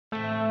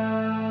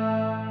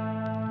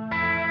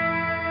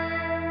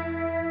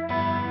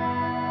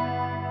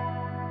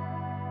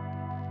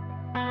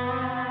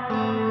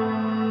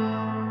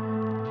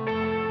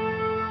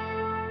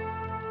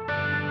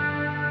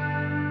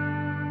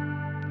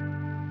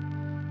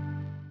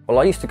Well,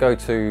 I used to go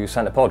to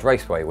Santa Pod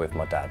Raceway with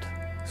my dad.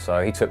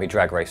 So he took me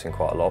drag racing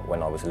quite a lot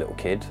when I was a little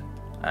kid.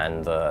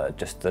 And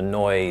just the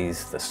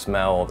noise, the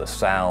smell, the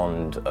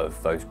sound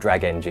of those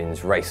drag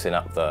engines racing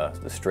up the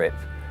strip,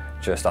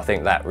 I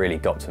think that really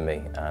got to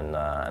me, and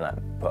that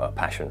put a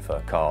passion for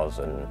cars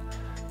and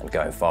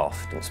going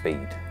fast and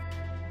speed.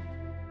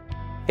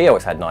 He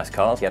always had nice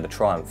cars. He had a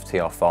Triumph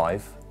TR5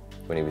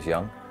 when he was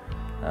young,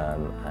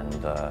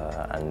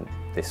 and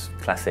this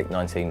classic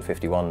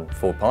 1951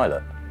 Ford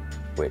Pilot,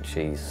 which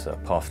he's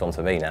passed on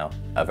to me now,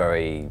 a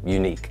very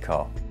unique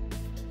car.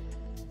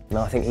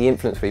 No, I think he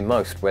influenced me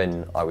most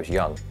when I was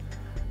young,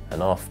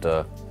 and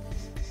after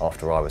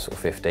I was sort of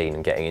 15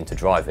 and getting into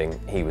driving,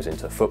 he was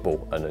into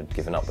football and had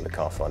given up with the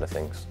car side of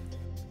things.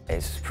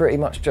 It's pretty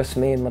much just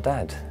me and my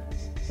dad.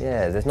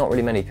 Yeah, there's not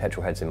really many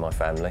petrol heads in my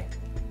family.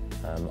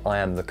 I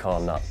am the car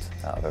nut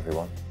out of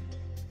everyone.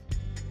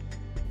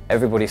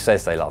 Everybody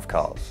says they love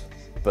cars,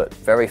 but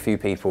very few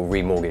people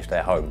remortgage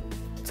their home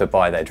to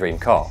buy their dream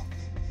car.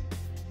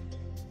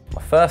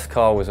 My first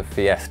car was a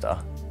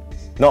Fiesta,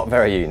 not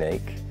very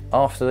unique.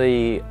 After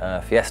the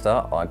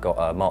Fiesta, I got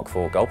a Mark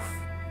IV Golf.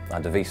 I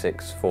had the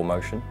V6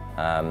 4Motion,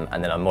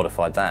 and then I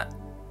modified that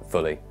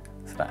fully.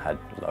 So that had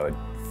lowered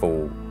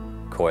full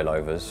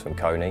coilovers from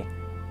Coney,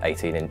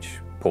 18-inch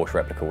Porsche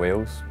replica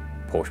wheels,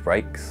 Porsche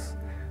brakes,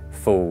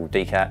 full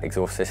decat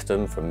exhaust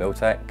system from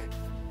Miltech,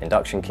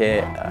 induction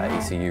kit,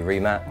 ECU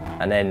remat,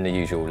 and then the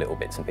usual little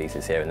bits and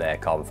pieces here and there,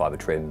 carbon fibre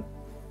trim,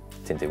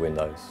 tinted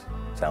windows,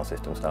 sound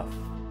system stuff.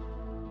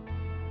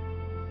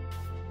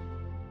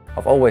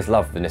 I've always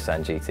loved the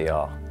Nissan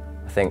GT-R.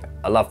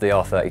 I loved the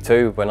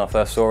R32 when I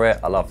first saw it.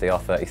 I loved the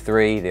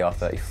R33, the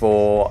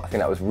R34. I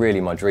think that was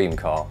really my dream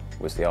car,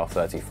 was the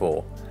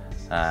R34.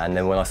 And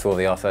then when I saw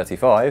the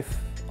R35,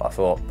 I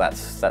thought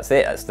that's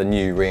it. That's the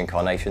new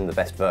reincarnation, the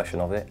best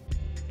version of it.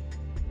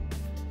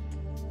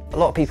 A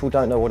lot of people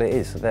don't know what it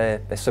is.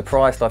 They're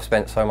surprised I've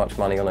spent so much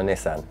money on a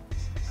Nissan.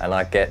 And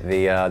I get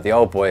the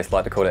old boys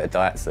like to call it a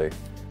Daihatsu.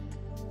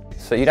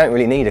 So you don't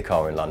really need a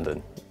car in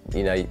London.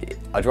 You know,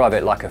 I drive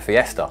it like a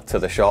Fiesta to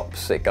the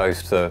shops. It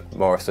goes to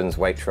Morrison's,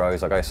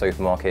 Waitrose, I go to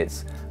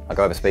supermarkets, I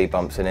go over speed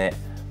bumps in it.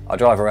 I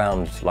drive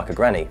around like a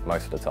granny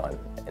most of the time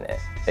in it.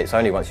 It's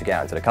only once you get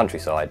out into the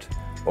countryside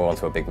or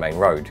onto a big main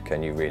road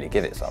can you really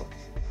give it some.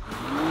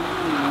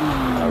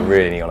 And I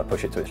really need to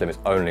push it to its limits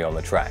only on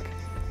the track.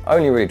 I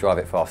only really drive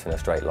it fast in a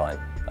straight line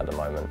at the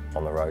moment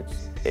on the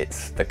roads.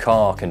 The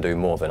car can do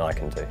more than I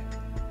can do,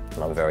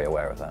 and I'm very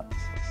aware of that.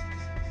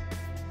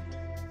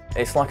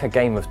 It's like a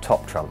game of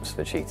top trumps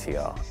for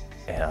GT-R.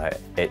 You know,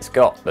 it's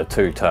got the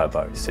 2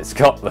 turbos, it's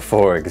got the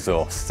 4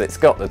 exhausts, it's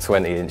got the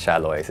 20-inch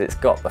alloys, it's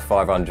got the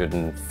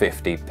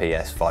 550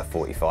 PS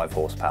 545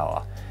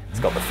 horsepower, it's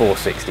got the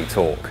 460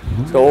 torque,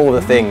 it's got all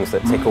the things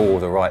that tick all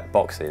the right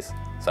boxes.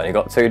 It's only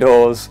got 2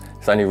 doors,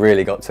 it's only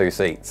really got 2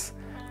 seats.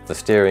 The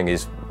steering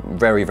is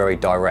very, very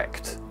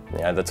direct. You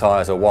know, the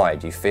tyres are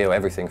wide, you feel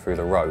everything through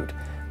the road.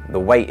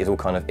 The weight is all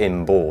kind of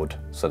inboard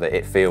so that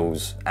it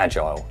feels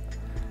agile.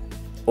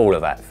 All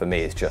of that for me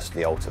is just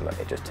the ultimate.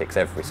 It just ticks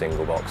every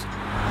single box.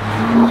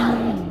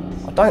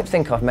 I don't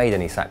think I've made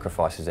any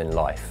sacrifices in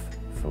life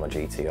for my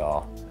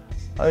GT-R.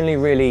 I only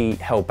really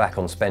held back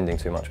on spending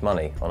too much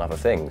money on other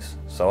things.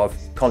 So I've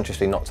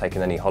consciously not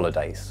taken any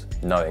holidays,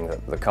 knowing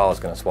that the car's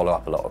going to swallow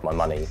up a lot of my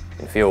money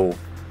in fuel,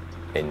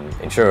 in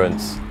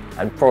insurance,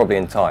 and probably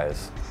in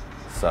tyres.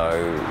 So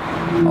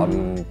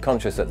I'm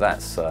conscious that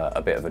that's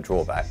a bit of a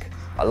drawback.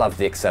 I love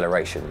the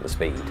acceleration, the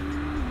speed.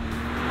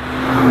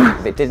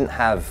 If it didn't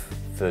have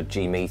the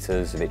G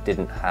meters, if it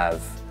didn't have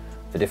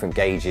the different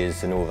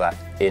gauges and all that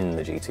in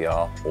the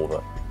GT-R, or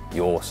the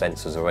yaw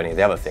sensors or any of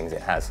the other things it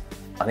has,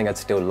 I think I'd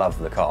still love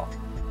the car.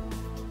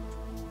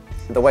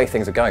 The way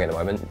things are going at the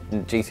moment,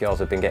 GT-Rs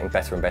have been getting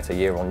better and better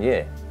year on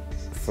year.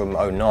 From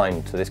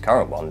 09 to this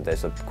current one,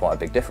 there's quite a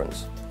big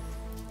difference.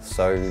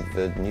 So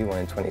the new one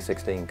in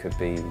 2016 could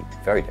be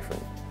very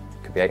different.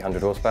 Could be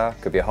 800 horsepower,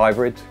 could be a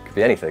hybrid, could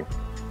be anything.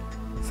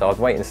 So I'd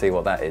wait and see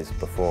what that is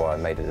before I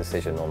made a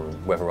decision on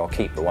whether I'll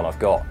keep the one I've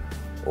got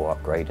or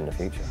upgrade in the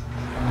future.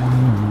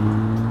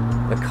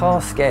 The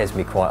car scares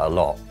me quite a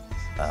lot.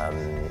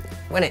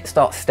 When it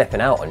starts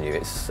stepping out on you,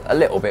 it's a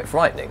little bit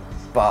frightening,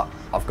 but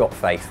I've got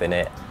faith in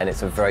it, and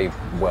it's a very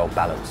well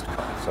balanced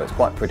car, so it's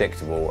quite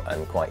predictable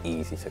and quite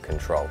easy to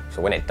control.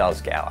 So when it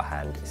does get out of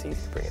hand, it's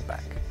easy to bring it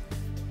back.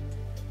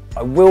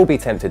 I will be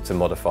tempted to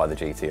modify the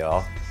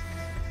GT-R,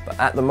 but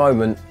at the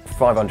moment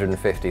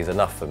 550 is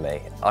enough for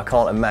me. I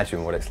can't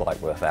imagine what it's like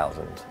with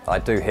 1,000. I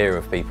do hear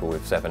of people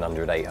with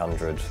 700,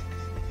 800,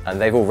 and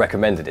they've all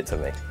recommended it to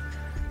me.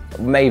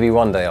 Maybe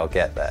one day I'll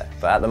get there,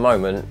 but at the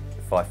moment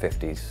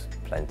 550's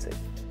plenty.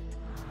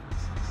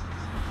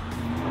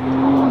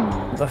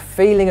 The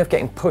feeling of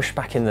getting pushed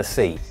back in the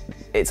seat,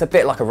 it's a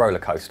bit like a roller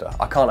coaster.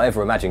 I can't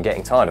ever imagine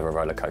getting tired of a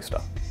roller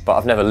coaster, but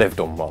I've never lived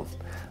on one.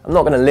 I'm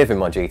not going to live in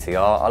my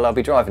GT-R, I'll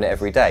be driving it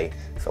every day,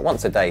 so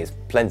once a day is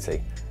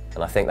plenty,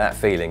 and I think that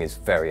feeling is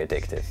very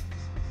addictive.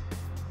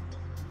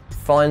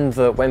 Find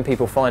that when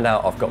people find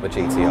out I've got the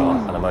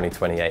GT-R and I'm only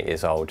 28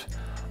 years old,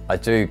 I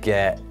do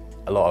get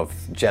a lot of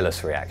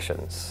jealous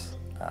reactions.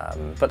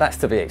 But that's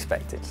to be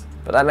expected.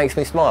 But that makes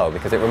me smile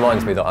because it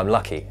reminds me that I'm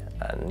lucky,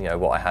 and you know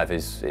what I have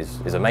is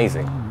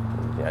amazing.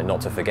 You know,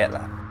 not to forget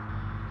that.